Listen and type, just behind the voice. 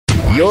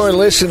You're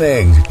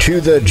listening to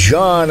the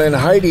John and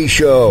Heidi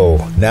Show.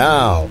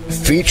 Now,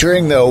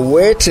 featuring the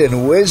wit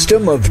and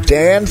wisdom of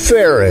Dan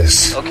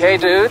Farris. Okay,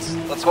 dudes,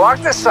 let's walk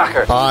this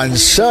sucker. On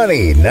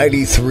Sunny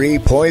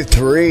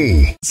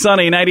 93.3.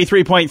 Sunny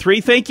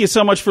 93.3. Thank you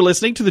so much for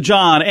listening to the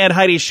John and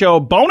Heidi Show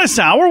bonus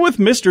hour with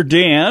Mr.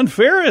 Dan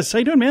Farris. How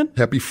you doing, man?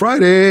 Happy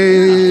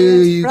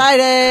Friday.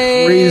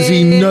 Friday.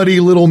 Crazy, nutty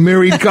little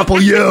married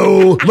couple.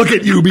 Yo, look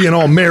at you being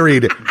all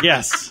married.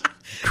 Yes.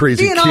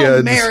 Crazy being kids.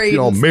 all married, being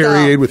all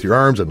married with your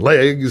arms and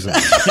legs. And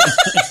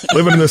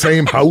living in the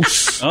same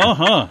house.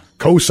 Uh-huh.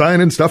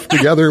 Co-signing stuff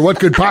together. What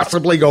could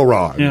possibly go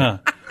wrong? Yeah.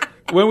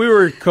 When we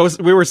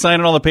were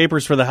signing all the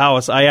papers for the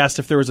house, I asked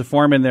if there was a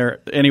form in there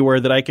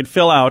anywhere that I could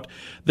fill out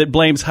that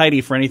blames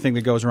Heidi for anything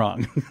that goes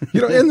wrong.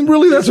 And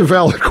really that's a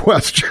valid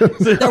question.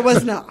 There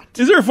was not.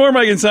 Is there a form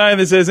I can sign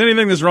that says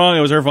anything that's wrong,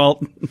 it was her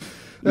fault?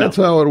 That's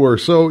how it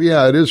works. So,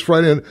 yeah, it is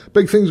Friday. And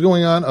big things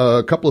going on.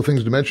 A couple of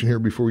things to mention here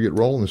before we get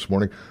rolling this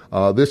morning.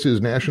 This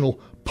is National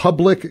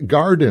Public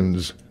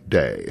Gardens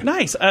Day.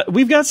 Nice.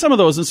 We've got some of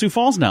those in Sioux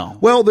Falls now.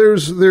 Well,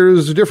 there's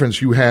a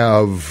difference. You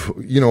have,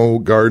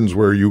 gardens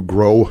where you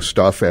grow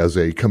stuff as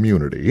a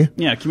community.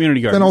 Yeah,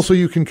 community gardens. Then also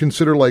you can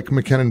consider like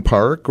McKinnon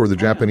Park or the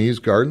Japanese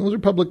garden. Those are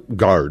public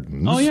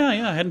gardens. Oh, yeah.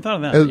 I hadn't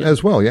thought of that.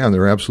 As well, yeah, and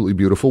they're absolutely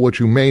beautiful. What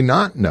you may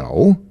not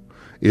know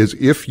is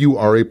if you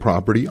are a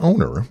property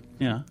owner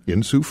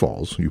in Sioux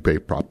Falls, you pay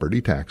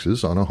property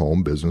taxes on a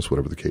home, business,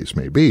 whatever the case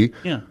may be.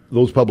 Yeah.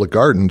 Those public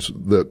gardens,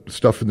 the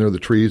stuff in there, the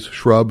trees,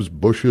 shrubs,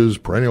 bushes,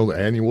 perennials,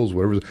 annuals,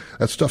 whatever,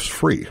 that stuff's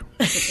free.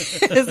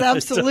 It's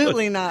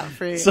absolutely not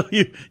free. So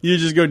you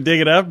just go dig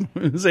it up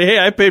and say, hey,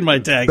 I paid my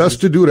taxes. Best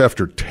to do it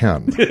after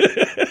 10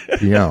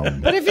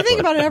 p.m. But if you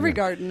think about it, every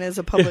garden is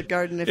a public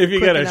garden if you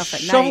you're got quick a enough at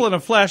shovel night. and a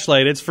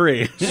flashlight, it's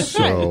free.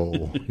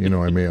 So,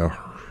 I may have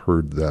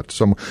heard that.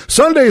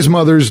 Sunday's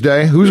Mother's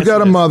Day. Who's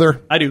got a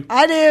mother? I do.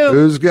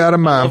 Who's got a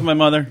I love mom? my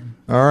mother.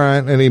 All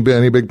right. Any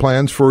big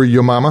plans for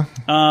your mama?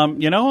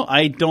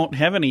 I don't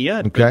have any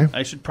yet. Okay.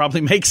 I should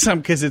probably make some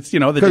because it's, the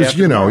day Because,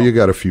 after tomorrow. you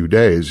got a few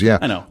days. Yeah.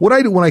 I know. What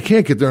I do when I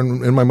can't get there,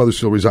 and my mother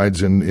still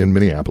resides in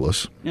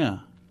Minneapolis. Yeah.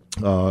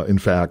 In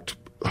fact,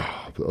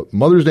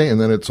 Mother's Day,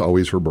 and then it's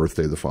always her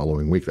birthday the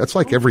following week. That's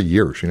like every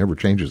year. She never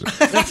changes it.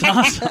 That's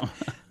awesome.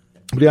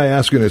 But yeah, I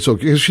asked her, and it's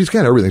okay. She's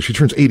got everything. She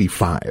turns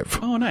 85.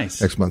 Oh, nice.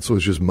 Next month, so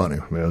it's just money.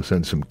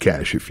 Send some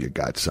cash if you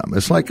got some.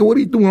 It's like, what are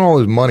you doing with all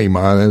this money,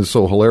 man? And it's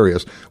so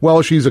hilarious.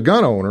 Well, she's a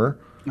gun owner.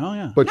 Oh,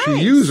 yeah. But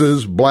she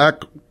uses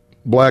Black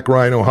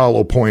Rhino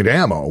hollow point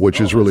ammo, which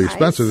is really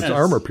expensive. It's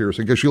armor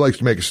piercing because she likes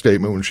to make a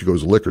statement when she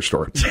goes to the liquor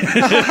store.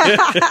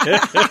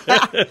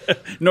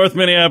 North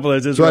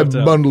Minneapolis is So I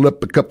bundled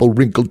up a couple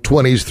wrinkled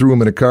 20s, threw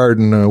them in a card,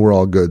 and we're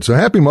all good. So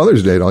happy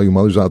Mother's Day to all you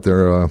mothers out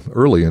there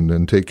early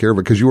and take care of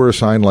it because you were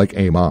assigned like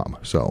a mom.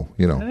 So,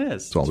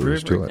 that's all there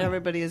is to it.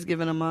 Everybody is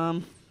given a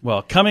mom.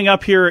 Well, coming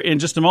up here in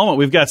just a moment,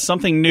 we've got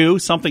something new,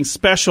 something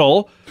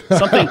special,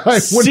 something I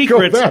secret.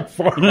 wouldn't go that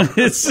far.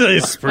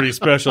 It's pretty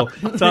special.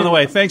 It's on the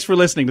way. Thanks for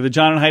listening to the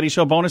John and Heidi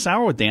Show bonus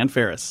hour with Dan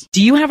Farris.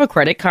 Do you have a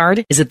credit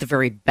card? Is it the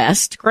very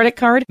best credit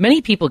card?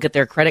 Many people get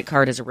their credit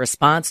card as a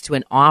response to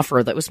an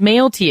offer that was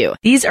mailed to you.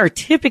 These are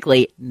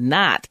typically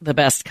not the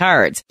best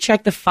cards.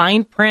 Check the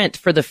fine print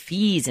for the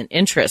fees and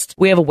interest.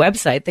 We have a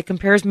website that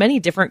compares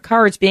many different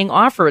cards being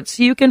offered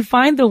so you can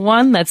find the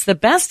one that's the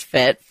best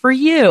fit for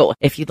you.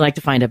 If you'd like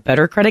to find a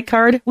better credit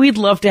card, we'd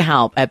love to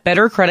help at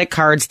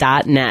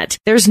bettercreditcards.net.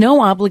 There's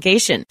no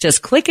obligation.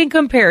 Just click and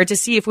compare to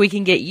see if we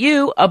can get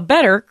you a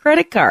better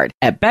credit card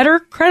at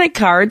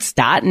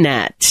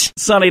bettercreditcards.net.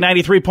 Sunny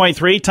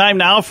 93.3. Time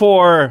now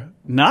for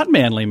Not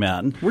Manly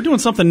Men. We're doing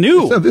something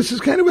new. So this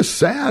is kind of a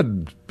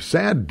sad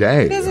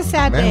day. It is a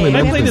sad Manly day.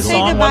 Men I played the Say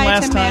song goodbye one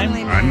last to time.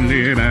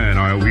 Manly Men.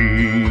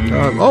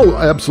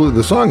 Absolutely.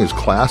 The song is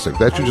classic.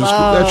 That should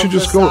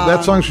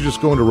song should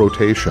just go into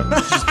rotation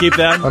Just keep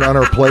that. on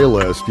our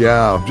playlist.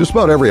 Yeah, just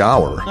about every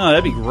hour. Oh,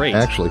 that'd be great.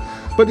 Actually.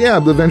 But yeah,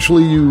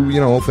 eventually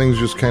things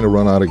just kind of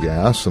run out of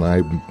gas, and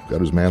I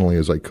got as manly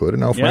as I could, and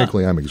now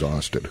frankly I'm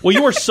exhausted. Well,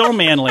 you were so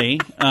manly,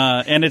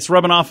 and it's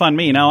rubbing off on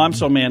me. Now I'm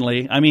so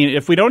manly. I mean,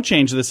 if we don't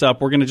change this up,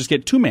 we're going to just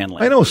get too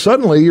manly. I know.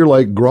 Suddenly you're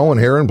like growing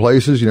hair in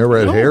places you never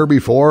had hair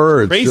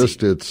before. It's Crazy.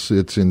 just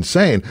it's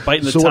insane.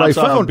 Biting the So what I tops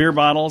off of found, beer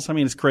bottles. I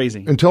mean, it's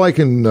crazy. until I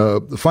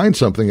can find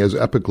something as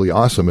epically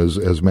awesome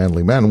as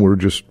Manly Men, we're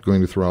just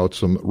going to throw out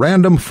some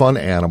random fun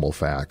animal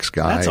facts,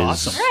 guys.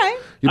 That's awesome. All right.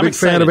 You I'm big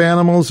fan excited. of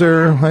animals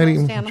there, Heidi?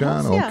 Most animals,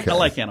 John? yeah. Okay. I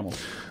like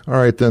animals. All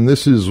right, then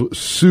this is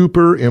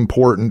super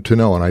important to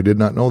know, and I did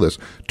not know this.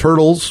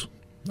 Turtles,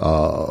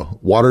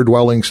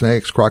 water-dwelling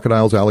snakes,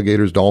 crocodiles,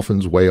 alligators,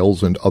 dolphins,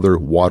 whales, and other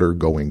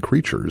water-going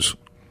creatures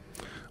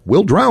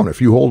will drown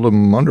if you hold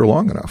them under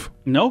long enough.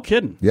 No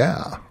kidding.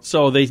 Yeah,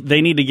 So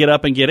they need to get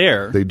up and get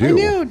air. they I do.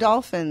 knew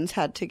dolphins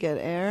had to get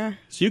air.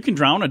 So you can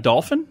drown a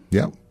dolphin?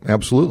 Yeah,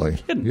 absolutely.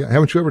 Yeah,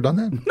 haven't you ever done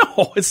that?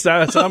 No, it's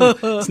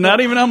not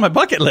even on my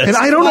bucket list. And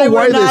I don't know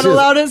why we're not this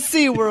allowed at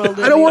SeaWorld.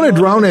 I don't want to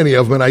drown any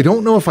of them, and I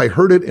don't know if I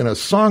heard it in a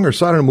song or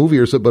saw it in a movie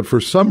or something, but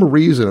for some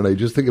reason, and I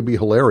just think it'd be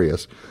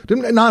hilarious.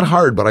 Not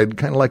hard, but I'd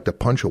kind of like to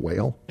punch a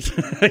whale.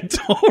 I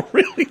don't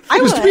really.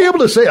 Just to be able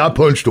to say, I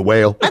punched a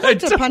whale. I'd like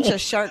to punch a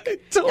shark.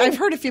 I've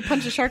heard if you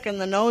punch a shark in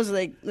the nose,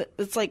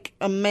 it's like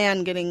a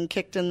man getting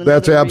kicked in the nose.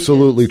 That's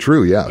absolutely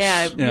true, yes.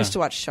 Yeah, I used to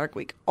watch Shark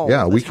Week all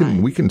the we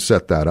time. we can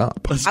set that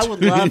up. I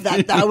would love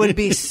that. That would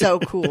be so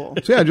cool.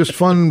 So yeah, just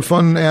fun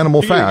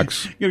animal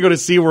facts. You're going to go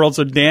to SeaWorld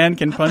so Dan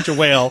can punch a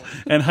whale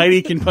and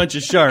Heidi can punch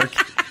a shark.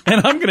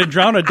 And I'm going to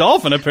drown a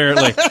dolphin,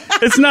 apparently.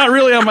 It's not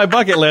really on my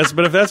bucket list,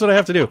 but if that's what I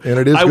have to do. And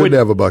it is good to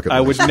have a bucket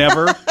list.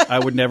 I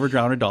would never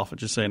drown a dolphin,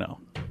 just so you know.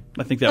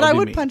 I think that would be me. But I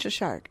would punch a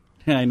shark.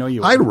 Yeah, I know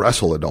you would. I'd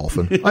wrestle a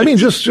dolphin. I mean,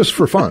 just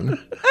for fun. Oh,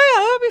 yeah,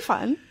 that would be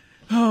fun.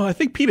 Oh, I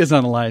think Pete is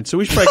on the line, so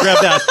we should probably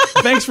grab that.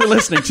 Thanks for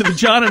listening to the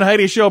John and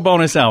Heidi Show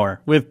bonus hour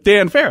with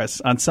Dan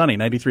Farris on Sunny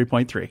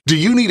 93.3. Do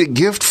you need a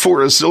gift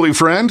for a silly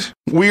friend?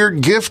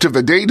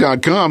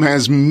 WeirdGiftOfTheDay.com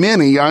has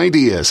many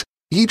ideas.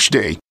 Each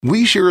day,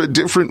 we share a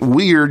different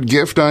weird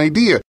gift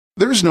idea.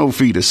 There's no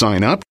fee to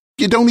sign up.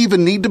 You don't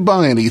even need to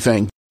buy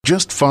anything.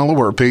 Just follow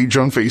our page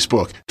on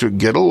Facebook to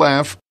get a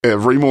laugh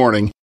every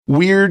morning.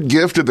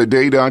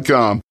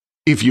 WeirdGiftOfTheDay.com.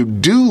 If you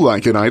do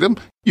like an item,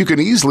 you can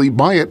easily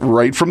buy it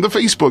right from the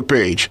Facebook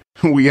page.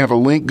 We have a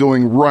link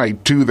going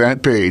right to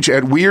that page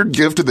at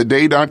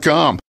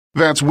WeirdGiftOfTheDay.com.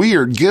 That's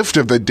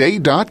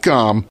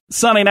WeirdGiftOfTheDay.com.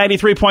 Sunny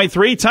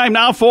 93.3, time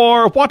now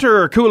for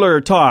Water Cooler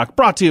Talk,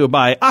 brought to you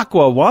by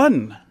Aqua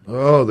One.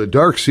 Oh, the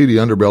dark, seedy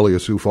underbelly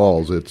of Sioux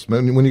Falls. It's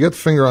when you get the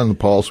finger on the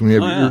pulse, when you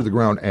have your ear to the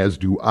ground, as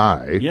do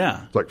I.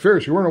 Yeah. It's like,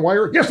 Ferris, you wearing a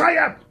wire? Yes, I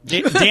am!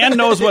 Dan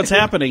knows what's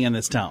happening in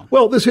this town.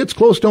 Well, this hits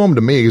close to home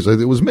to me,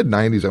 because it was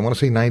mid-'90s. I want to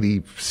say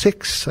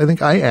 96. I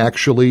think I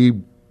actually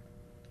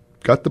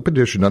got the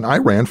petition done. I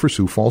ran for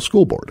Sioux Falls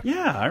School Board.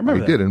 Yeah, I remember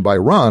that. I did, and by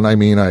run, I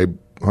mean I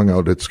hung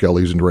out at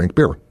Skelly's and drank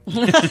beer.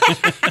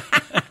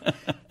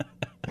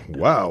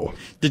 Wow.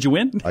 Did you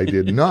win? I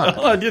did not.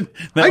 Oh, I did.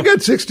 No. I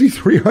got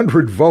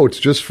 6,300 votes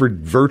just for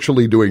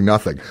virtually doing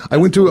nothing. I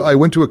went to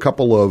a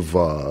couple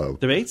of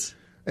debates?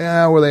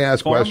 Yeah, where they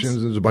ask Forums?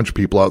 questions. There's a bunch of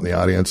people out in the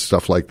audience,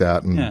 stuff like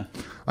that. And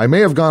I may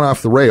have gone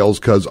off the rails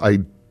because I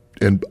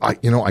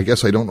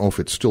guess I don't know if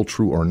it's still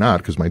true or not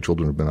because my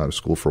children have been out of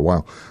school for a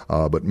while.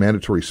 But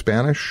mandatory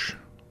Spanish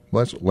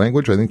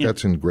language, I think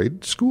that's in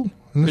grade school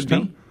in this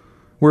town.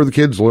 Where the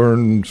kids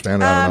learn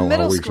Spanish, I don't know.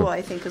 Middle school,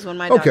 I think, is when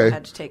my daughter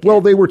had to take it.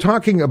 Well, they were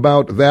talking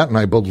about that, and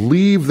I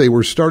believe they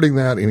were starting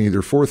that in either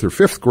 4th or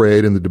 5th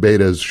grade, and the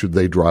debate is should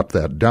they drop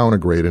that down a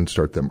grade and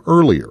start them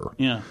earlier.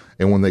 Yeah.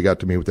 And when they got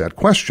to me with that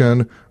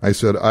question, I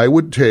said I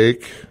would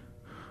take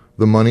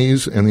the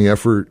monies and the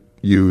effort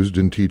used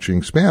in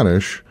teaching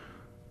Spanish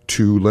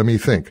to, let me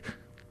think,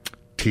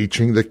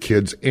 teaching the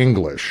kids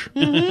English.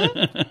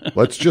 Mm-hmm.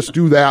 Let's just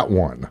do that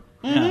one.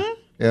 Mm-hmm.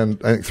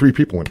 And I think 3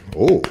 people went,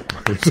 oh.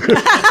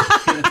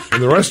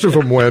 And the rest of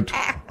them went,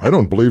 I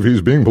don't believe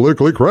he's being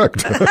politically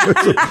correct.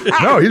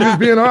 No, he's just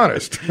being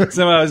honest.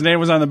 Somehow his name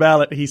was on the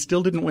ballot. He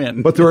still didn't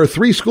win. But there are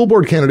 3 school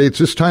board candidates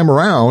this time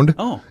around.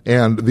 Oh.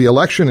 And the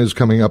election is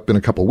coming up in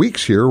a couple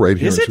weeks here, right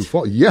here in Sioux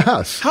Falls.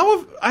 Yes.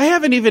 I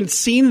haven't even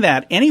seen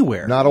that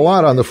anywhere. Not a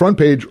lot on the front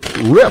page,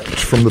 ripped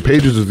from the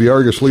pages of the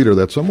Argus Leader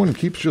that someone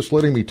keeps just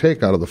letting me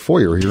take out of the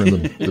foyer here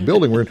in the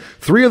building we're in.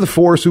 3 of the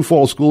 4 Sioux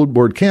Falls school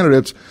board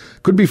candidates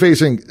could be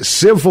facing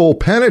civil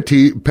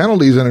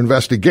penalties and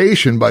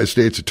investigation by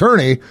state's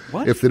attorney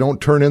if they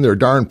don't turn in their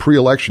darn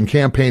pre-election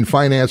campaign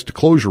finance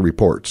disclosure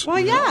reports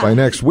by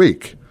next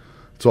week.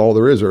 That's all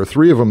there is. There are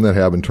 3 of them that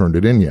haven't turned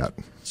it in yet.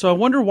 So I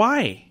wonder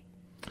why.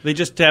 They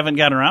just haven't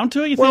gotten around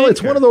to it, you think? Well,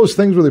 it's one of those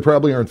things where they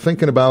probably aren't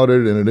thinking about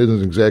it, and it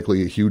isn't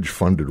exactly a huge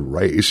funded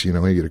race. You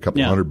know, you get a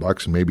couple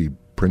 $100 and maybe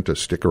print a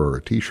sticker or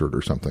a T-shirt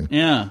or something.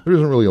 Yeah. There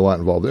isn't really a lot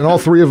involved. And all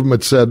 3 of them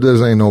had said, this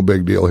ain't no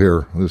big deal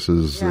here. This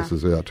is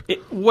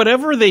it.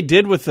 Whatever they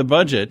did with the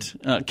budget,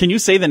 can you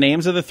say the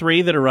names of the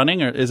 3 that are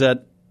running? Or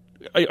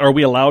are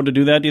we allowed to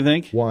do that, do you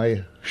think?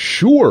 Why,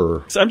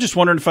 sure. So I'm just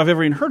wondering if I've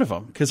ever even heard of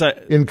them.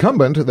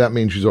 Incumbent, that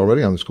means she's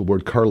already on the school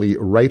board, Carly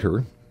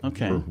Reiter.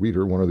 Okay. Or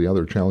Reader, one of the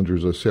other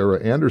challengers is Sarah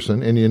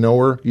Anderson, and you know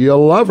her, you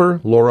love her,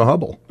 Laura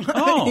Hubble.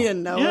 Oh, you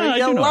know her,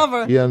 you love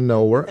her. You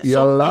know her, you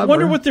love her. I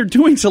wonder what they're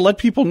doing to let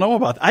people know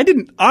about that. I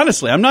didn't,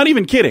 honestly, I'm not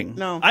even kidding.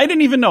 No. I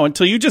didn't even know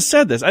until you just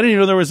said this. I didn't even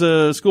know there was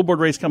a school board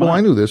race coming up. Well,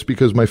 I knew this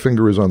because my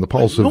finger is on the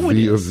pulse of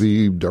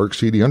the dark,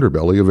 seedy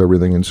underbelly of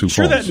everything in Sioux Falls.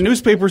 Sure that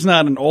newspaper's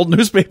not an old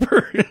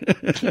newspaper?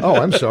 Oh,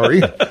 I'm sorry.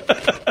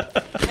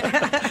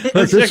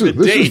 This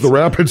is the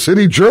Rapid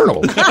City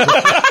Journal.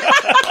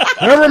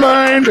 Never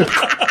mind.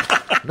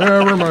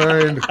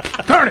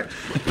 Darn it.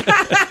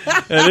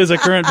 It is a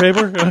current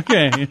paper?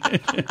 Okay.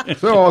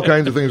 So all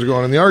kinds of things are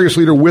going on. The Argus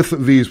Leader with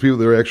these people,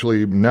 they're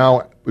actually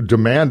now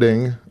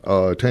demanding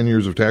 10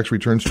 years of tax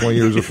returns, 20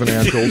 years of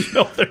financials.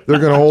 No, they're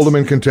going to hold them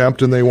in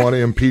contempt, and they want to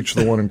impeach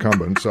the one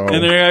incumbent. So,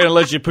 and they're going to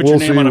let you put your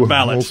name on a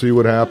ballot. We'll see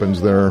what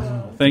happens there.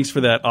 Thanks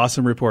for that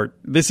awesome report.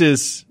 This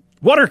is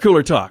Water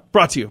Cooler Talk,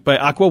 brought to you by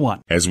Aqua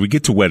One. As we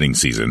get to wedding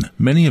season,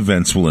 many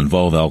events will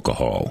involve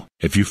alcohol.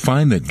 If you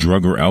find that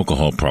drug or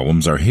alcohol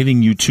problems are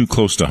hitting you too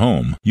close to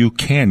home, you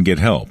can get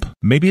help.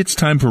 Maybe it's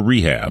time for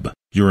rehab.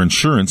 Your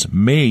insurance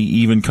may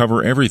even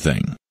cover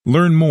everything.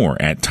 Learn more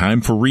at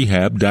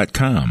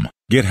timeforrehab.com.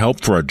 Get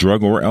help for a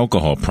drug or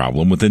alcohol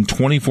problem within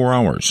 24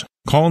 hours.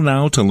 Call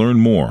now to learn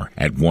more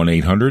at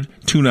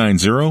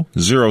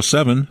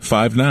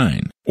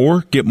 1-800-290-0759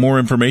 or get more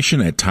information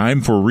at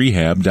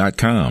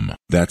timeforrehab.com.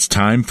 That's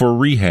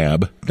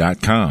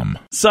timeforrehab.com.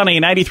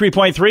 Sunny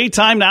 93.3,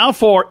 time now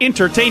for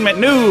entertainment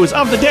news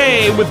of the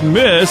day with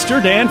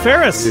Mr. Dan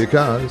Farris.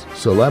 Because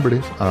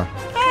celebrities are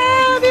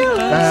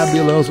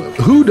fabulous.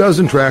 Who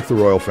doesn't track the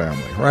royal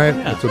family, right?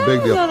 Yeah. It's a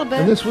big deal. A little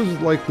bit. And this was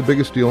like the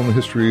biggest deal in the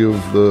history of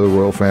the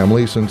royal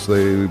family since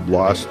they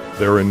lost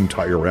their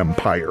entire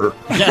empire.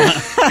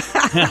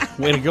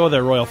 Way to go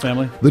there, royal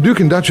family. The Duke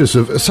and Duchess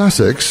of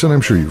Sussex, and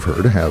I'm sure you've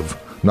heard, have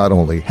not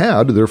only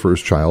had their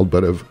first child,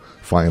 but have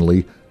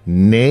finally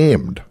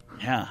named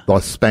the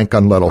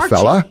spankin' little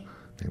fella.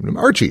 Named him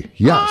Archie.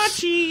 Yes.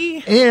 Archie.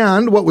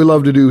 And what we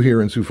love to do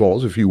here in Sioux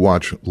Falls, if you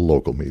watch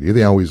local media,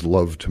 they always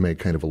love to make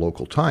kind of a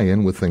local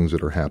tie-in with things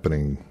that are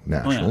happening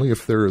nationally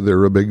if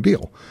they're a big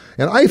deal.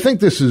 And I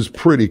think this is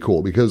pretty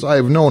cool because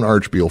I've known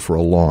Arch Beale for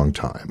a long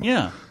time.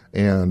 Yeah.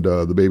 And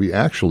the baby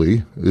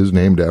actually is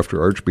named after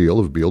Arch Beale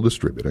of Beale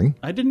Distributing.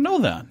 I didn't know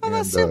that. Oh,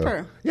 that's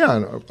super. Yeah,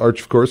 and Arch,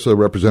 of course, a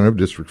representative,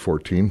 District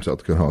 14, South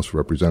Dakota House of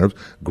Representatives.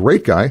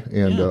 Great guy.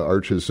 And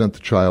Arch has sent the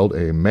child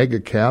a mega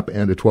cap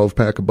and a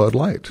 12-pack of Bud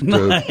Light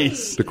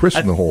to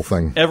christen the whole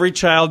thing. Every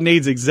child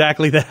needs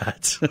exactly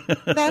that.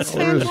 That's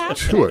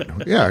fantastic. To it.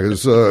 Yeah,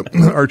 because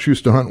Arch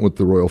used to hunt with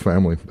the royal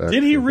family.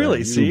 Did he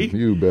really? See?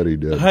 You bet he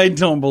did. I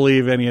don't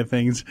believe any of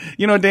things.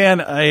 You know,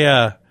 Dan,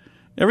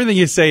 everything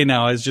you say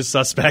now is just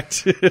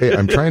suspect. Hey,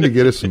 I'm trying to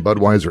get us some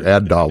Budweiser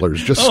ad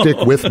dollars. Just stick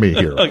with me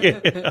here.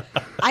 Okay.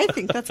 I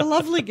think that's a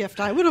lovely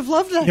gift. I would have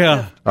loved that.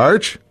 Yeah. gift.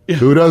 Arch,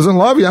 who doesn't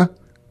love you?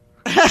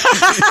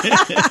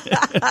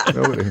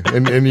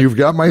 and you've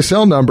got my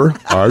cell number,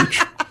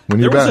 Arch. When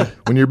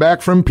you're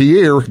back from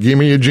Pierre, give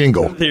me a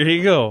jingle. There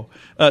you go.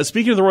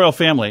 Speaking of the royal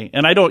family,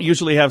 and I don't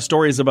usually have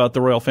stories about the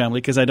royal family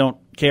because I don't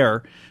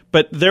care,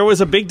 but there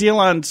was a big deal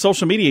on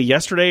social media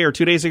yesterday or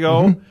 2 days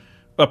ago. Mm-hmm.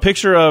 A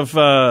picture of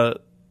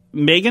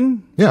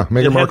Meghan. Yeah,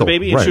 Meghan had Markle. The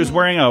baby, right. and she was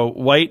wearing a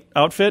white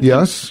outfit.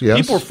 Yes.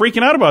 People were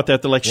freaking out about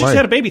that. They're like, she just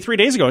had a baby 3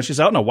 days ago, and she's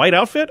out in a white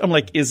outfit. I'm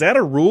like, is that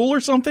a rule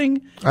or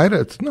something? I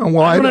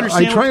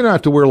try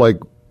not to wear like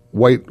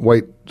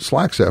white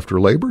slacks after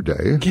Labor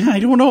Day. Yeah, I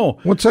don't know.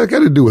 What's that got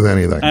to do with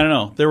anything? I don't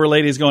know. There were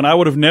ladies going, I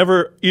would have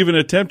never even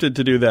attempted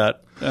to do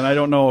that. And I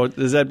don't know,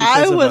 is that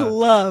because I would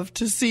love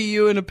to see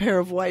you in a pair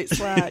of white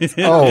slacks.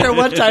 I Oh. don't care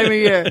what time of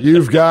year.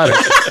 You've got it.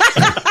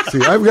 See,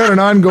 I've got an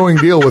ongoing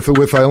deal with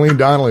Eileen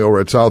Donnelly over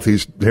at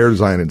Southeast Hair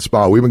Design and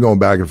Spa. We've been going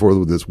back and forth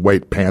with this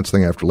white pants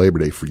thing after Labor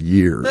Day for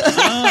years.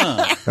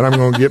 And I'm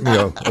going to get me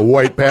a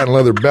white patent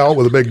leather belt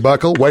with a big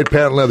buckle, white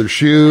patent leather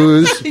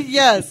shoes.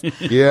 Yes.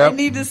 Yeah. I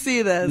need to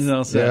see this.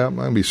 Yeah, I'm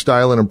going to be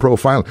styling and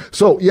profiling.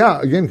 So,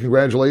 yeah, again,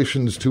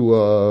 congratulations to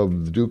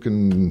the Duke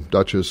and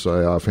Duchess.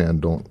 I offhand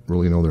don't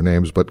really know their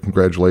names, but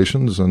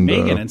congratulations. And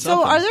Meghan and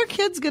So are their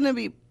kids going to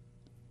be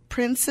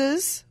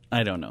princes?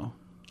 I don't know.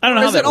 I don't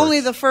know Or how is that it only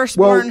works. the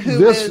firstborn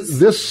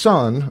this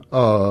son,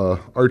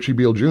 Archie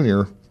Beale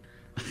Jr.,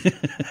 is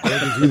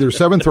either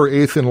seventh or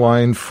eighth in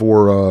line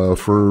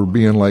for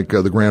being like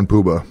the Grand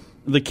Poobah.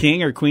 The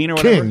king or queen or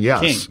whatever? King,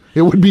 yes. King.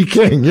 It would be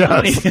king,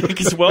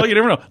 yes. Well, you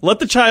never know. Let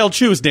the child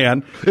choose,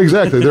 Dan.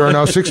 Exactly. There are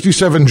now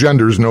 67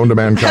 genders known to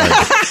mankind.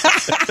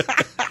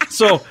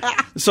 So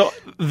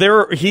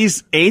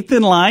he's eighth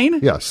in line?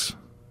 Yes.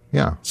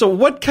 Yeah. So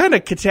what kind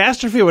of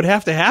catastrophe would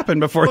have to happen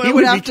before he it would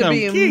would have become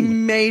to be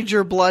king?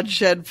 major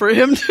bloodshed for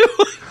him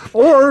to.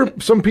 Or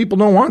some people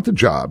don't want the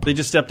job. They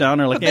just step down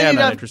and are like, But yeah, then I'm you'd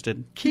not have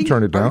interested. King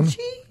Turn it down.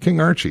 Archie?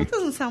 King Archie. That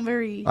doesn't sound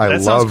very. I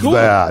That sounds love cool.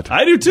 that.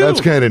 I do too. That's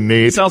kind of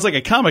neat. It sounds like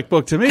a comic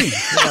book to me.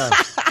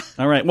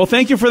 All right. Well,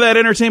 thank you for that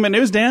entertainment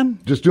news, Dan.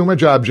 Just doing my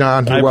job,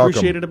 John. You're I welcome.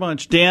 appreciate it a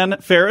bunch. Dan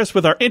Farris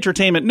with our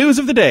entertainment news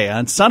of the day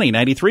on Sunny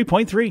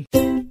 93.3.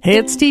 Hey,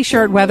 it's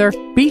T-shirt weather.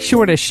 Be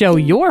sure to show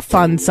your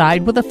fun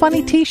side with a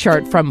funny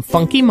T-shirt from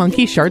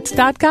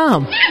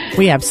FunkyMonkeyShirts.com.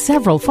 We have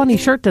several funny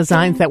shirt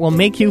designs that will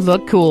make you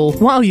look cool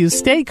while you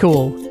stay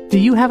cool. Do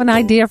you have an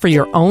idea for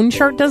your own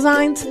shirt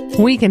designs?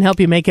 We can help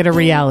you make it a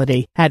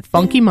reality at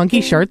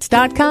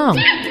FunkyMonkeyShirts.com.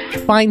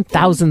 Find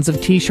thousands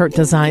of T-shirt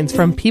designs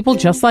from people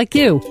just like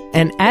you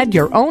and add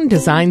your own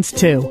designs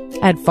too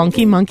at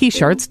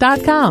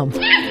FunkyMonkeyShirts.com.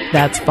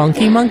 That's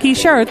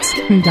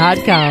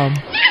FunkyMonkeyShirts.com.